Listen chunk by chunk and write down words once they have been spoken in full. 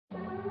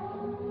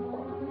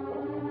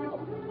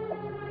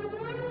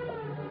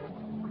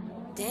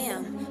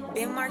Damn,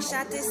 Ben Mark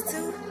shot this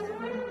too?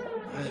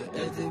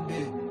 That's it,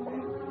 bitch.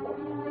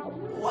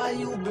 Why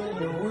you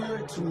being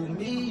weird to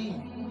me?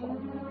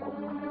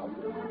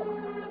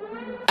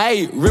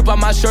 Ayy, rip out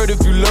my shirt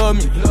if you love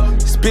me.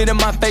 Spit in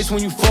my face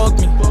when you fuck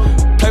me.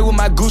 Play with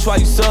my goose while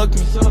you suck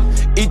me.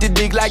 Eat the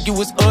dick like you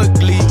was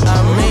ugly.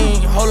 I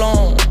mean, hold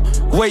on.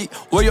 Wait,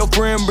 where your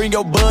friend bring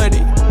your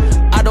buddy?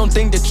 I don't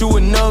think that you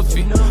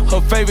Enoughie.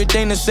 Her favorite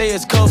thing to say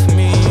is cuff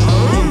me.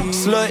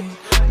 Slut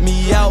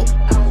me out.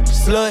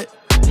 Slut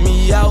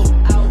me out.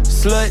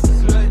 Slut,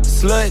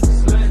 slut,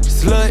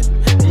 slut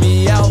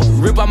me out.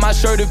 Rip out my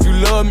shirt if you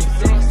love me.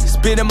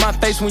 Spit in my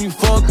face when you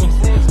fuck me.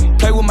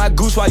 Play with my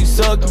goose while you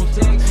suck me.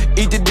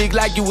 Eat the dick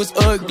like you was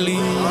ugly.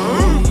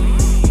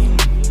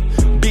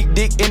 Big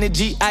dick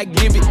energy, I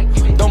give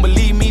it. Don't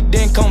believe me,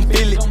 then come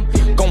feel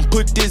it. Gon'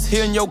 put this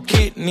here in your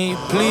kidney,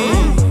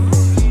 please.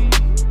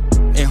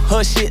 And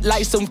her shit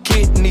like some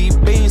kidney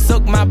beans.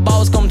 Suck my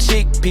balls, come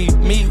chickpea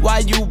me. Why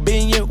you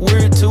being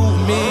weird to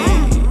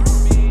me?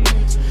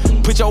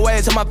 Put your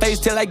ass in my face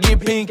till I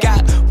get pink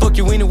eye. Fuck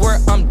you anywhere,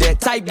 I'm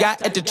that type guy.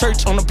 At the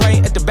church, on the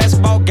plane, at the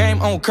basketball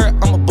game, on Kurt,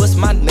 I'ma bust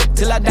my nut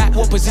till I die.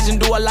 What position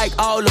do I like?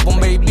 All of them,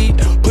 baby.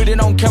 Put it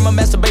on camera,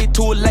 masturbate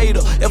to it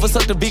later. Ever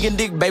sucked a vegan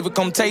dick, baby,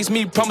 come taste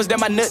me. Promise that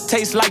my nut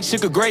tastes like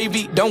sugar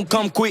gravy. Don't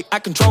come quick, I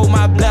control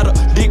my bladder.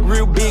 Dick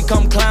real big,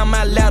 come climb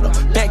my ladder.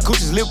 Fat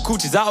coochies, lip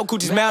coochies, all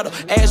coochies matter.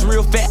 Ass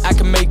real fat, I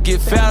can make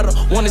it fatter.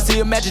 Wanna see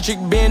a magic trick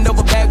bend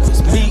over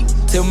backwards. Meat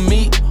to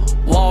meat.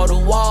 Wall to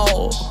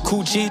wall,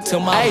 coochie to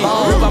my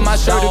ball. Rip out my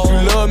shirt if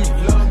you love me.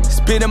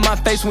 Spit in my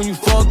face when you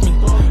fuck me.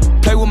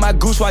 Play with my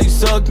goose while you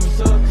suck me.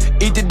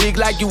 Eat the dick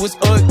like you was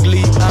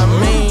ugly. I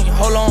mean,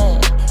 hold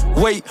on.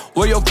 Wait,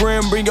 where your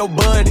friend bring your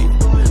buddy?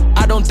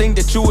 I don't think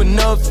that you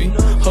Enoughie.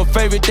 Her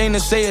favorite thing to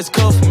say is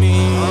cuff me.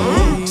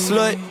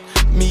 Slut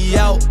me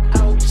out.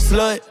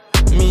 Slut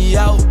me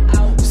out.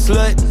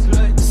 Slut,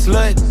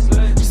 slut,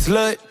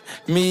 slut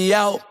me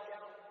out.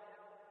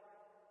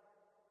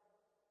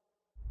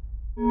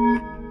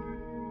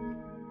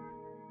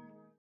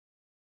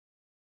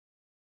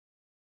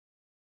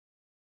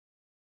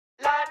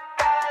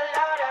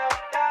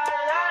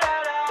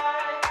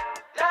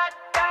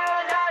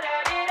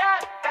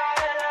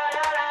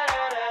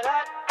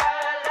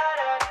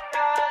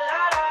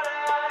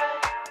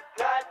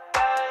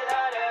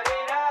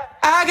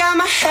 I got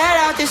my head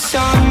out the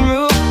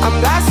sunroof. I'm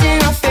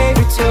blasting our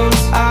favorite tunes.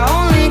 I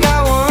only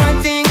got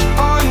one thing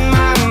on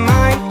my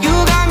mind. You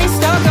got me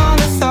stuck on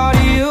the thought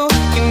of you.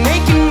 You're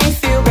making me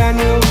feel brand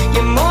new.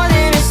 You're more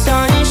than a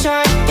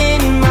sunshine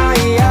in my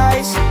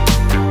eyes.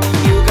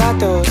 You got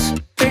those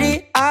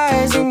pretty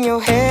eyes in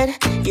your head,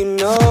 you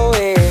know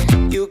it.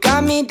 You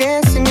got me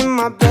dancing in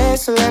my bed,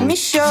 so let me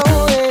show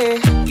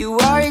it. You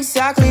are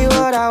exactly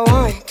what I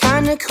want.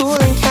 Kinda cool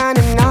and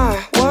kinda not.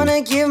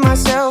 Wanna give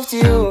myself to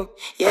you.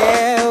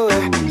 Yeah,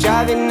 we're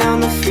driving down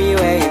the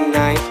freeway at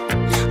night.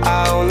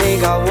 I only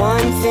got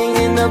one thing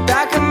in the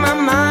back of my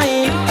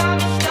mind.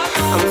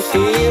 I'm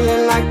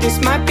feeling like this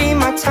might be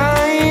my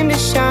time to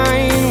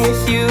shine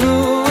with you,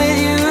 with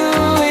you,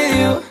 with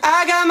you.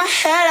 I got my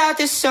head out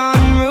the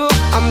sunroof.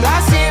 I'm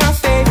blasting our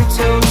favorite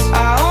tunes.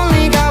 I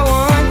only got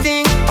one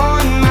thing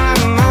on my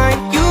mind.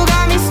 You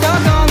got me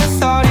stuck on the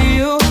thought of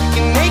you.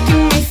 You're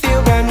making me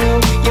feel brand new.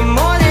 You're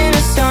more than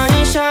a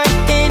sunshine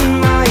in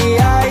my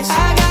eyes.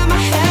 I got my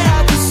head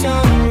out the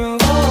sunroof.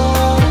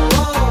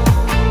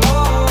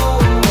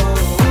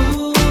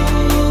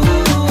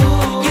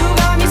 You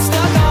got me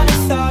stuck on the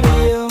thought of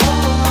you.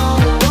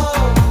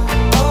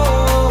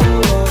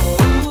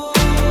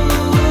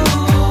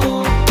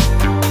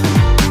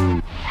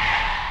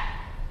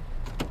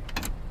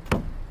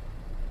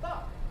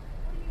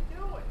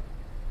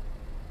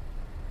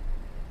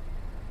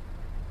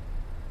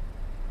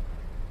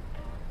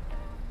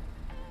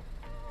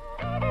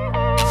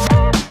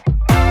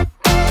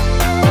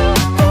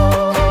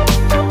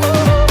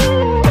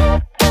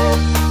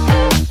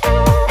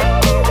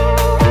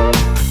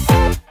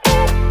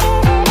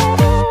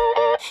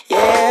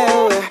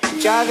 Yeah,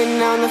 we're driving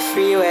down the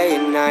freeway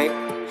at night.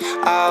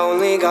 I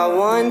only got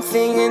one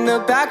thing in the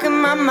back of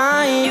my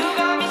mind.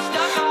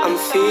 I'm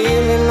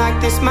feeling like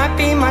this might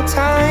be my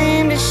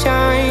time to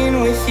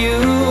shine with you,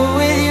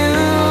 with you,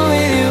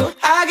 with you.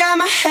 I got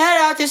my head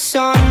out the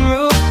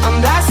sunroof.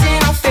 I'm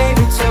blasting our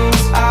favorite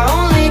tunes. I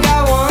only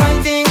got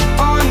one thing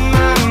on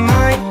my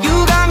mind.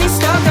 You got me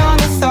stuck on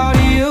the thought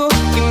of you.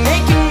 You're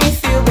making me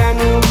feel brand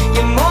new.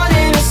 You're more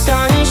than a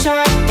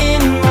sunshine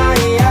in my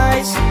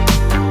eyes.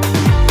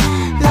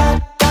 La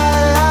da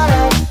la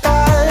da da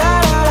la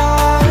da da.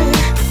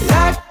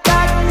 La da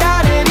da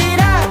da dee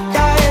da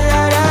da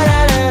la da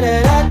da da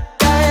da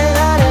da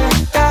la da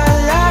da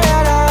la da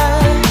da.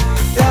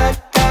 La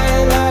da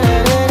la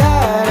da da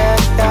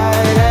da da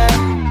da.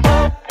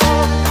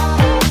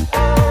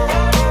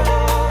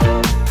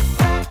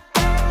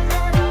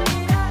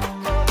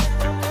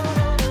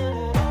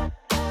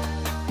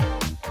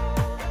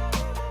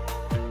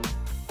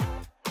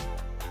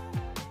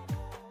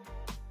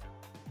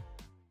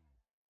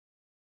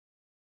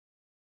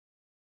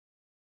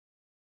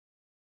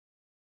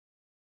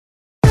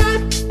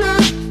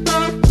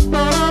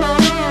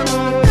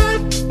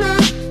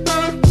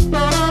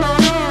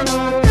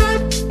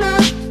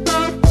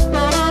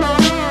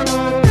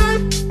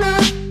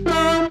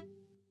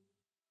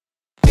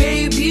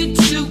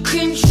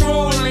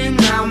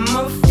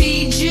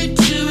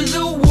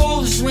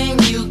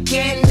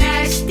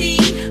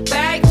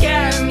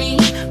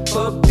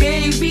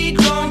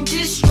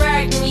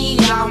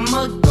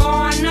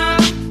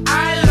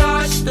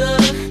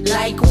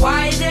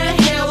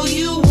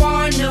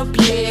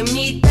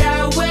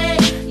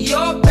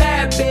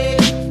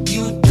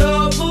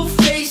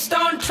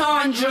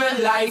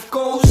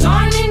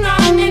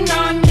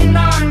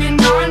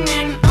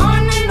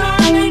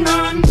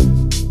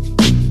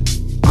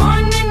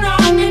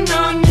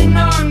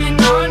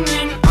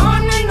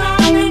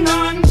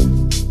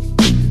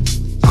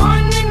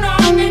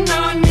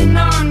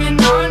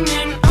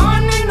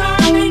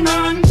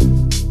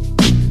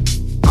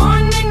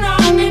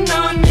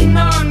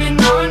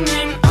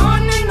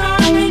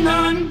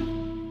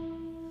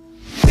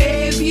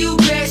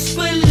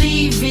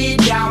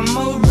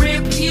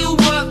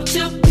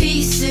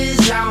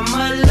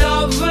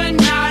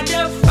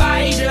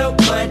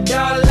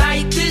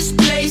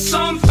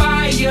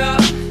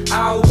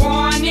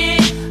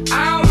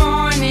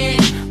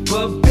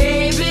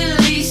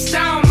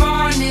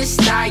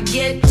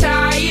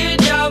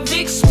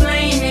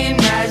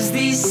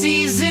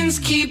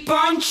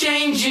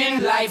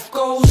 changing. Life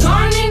goes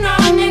on and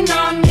on and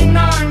on and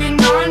on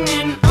and on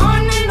and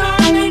on and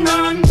on and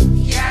on.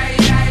 Yeah,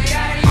 yeah,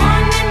 yeah, yeah.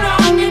 On and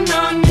on and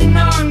on and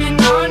on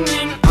and on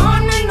and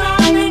on and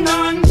on and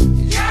on.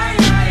 Yeah,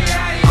 yeah,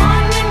 yeah, yeah.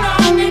 On and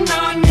on and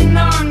on and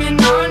on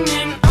and on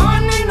and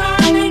on and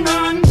on and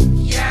on.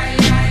 Yeah,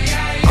 yeah,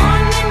 yeah, yeah.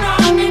 On and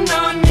on and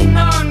on and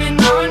on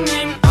and on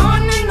and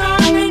on and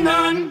on and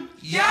on.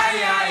 Yeah,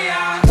 yeah,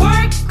 yeah.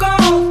 Work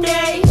all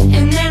day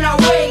and then I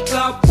wake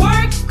up.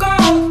 Work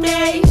all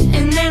day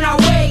and then I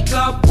wake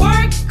up.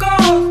 Work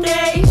all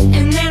day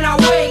and then I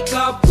wake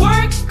up.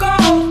 Work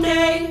all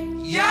day.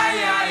 Yeah,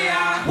 yeah,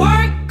 yeah.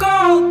 Work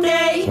all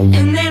day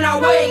and then I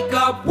wake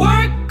up.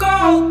 Work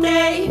all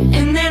day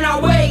and then I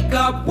wake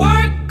up.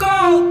 Work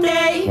all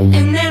day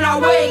and then I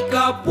wake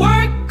up.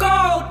 Work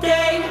all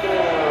day.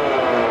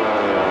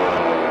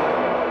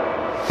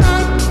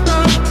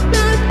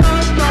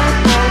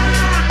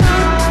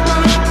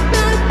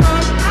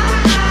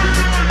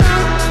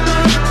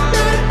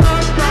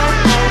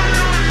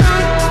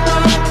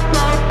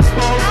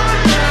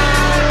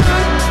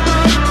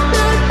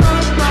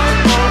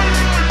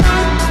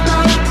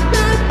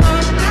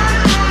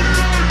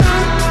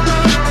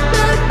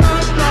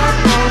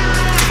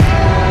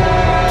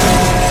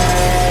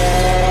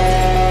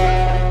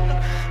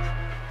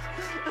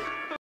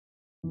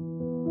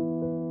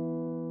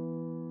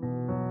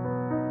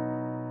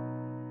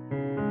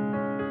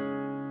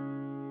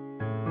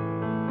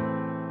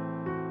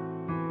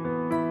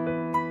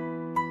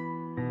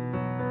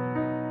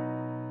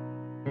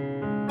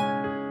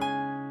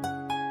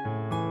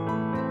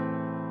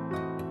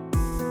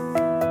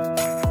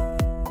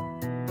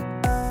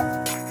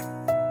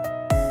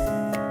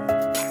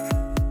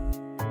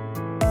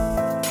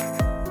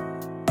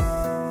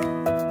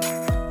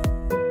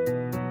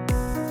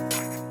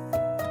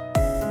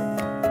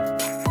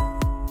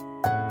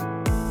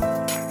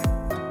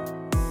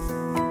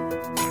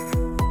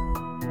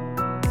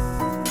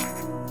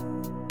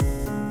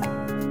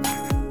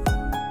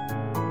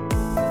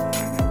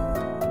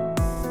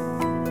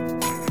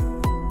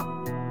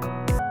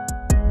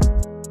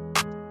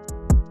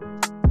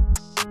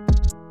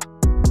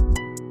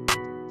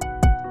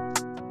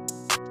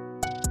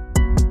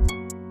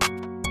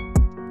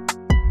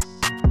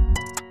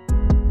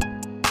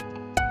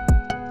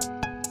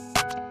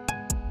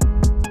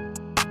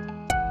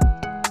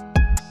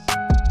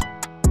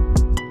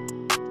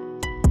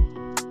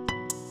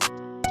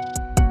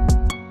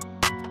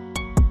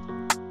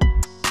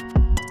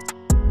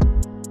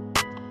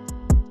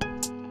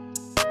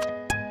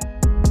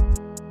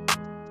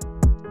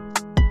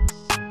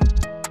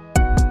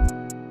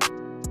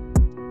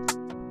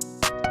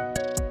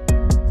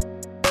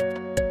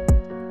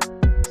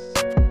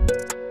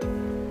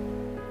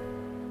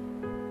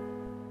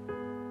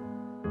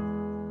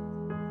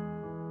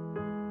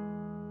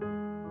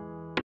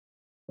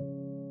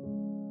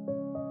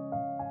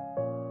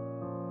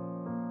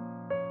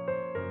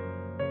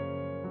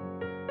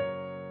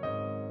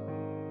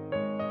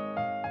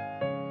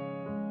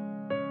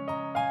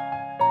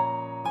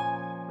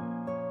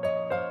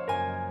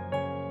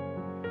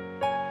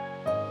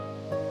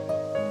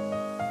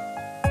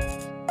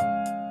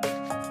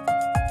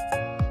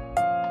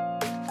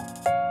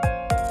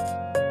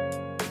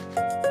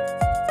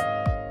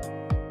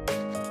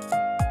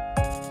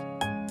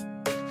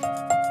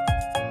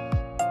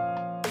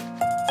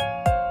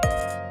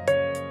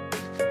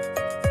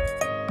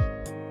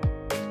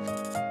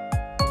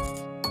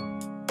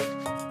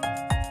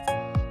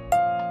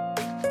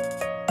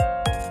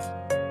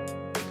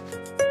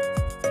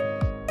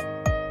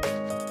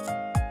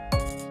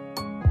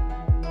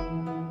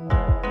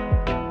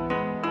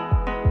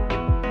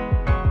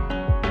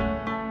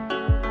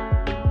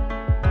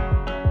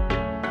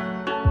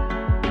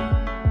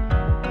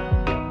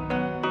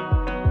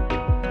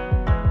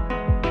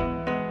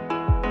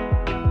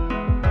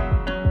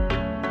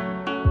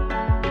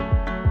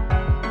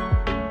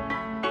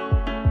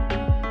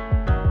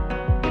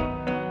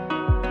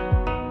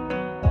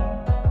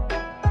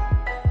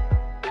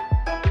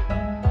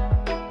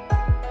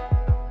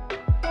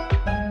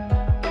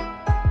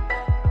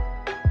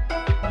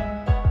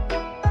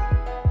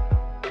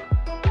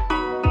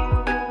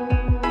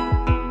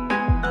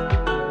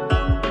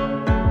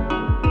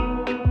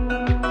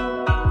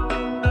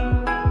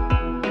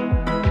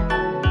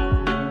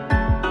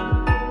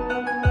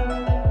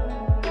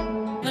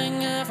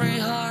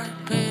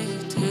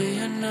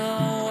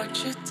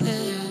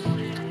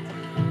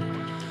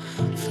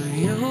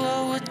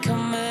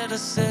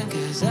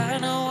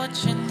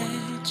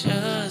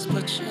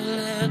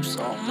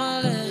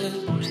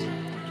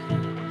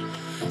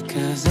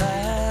 Cause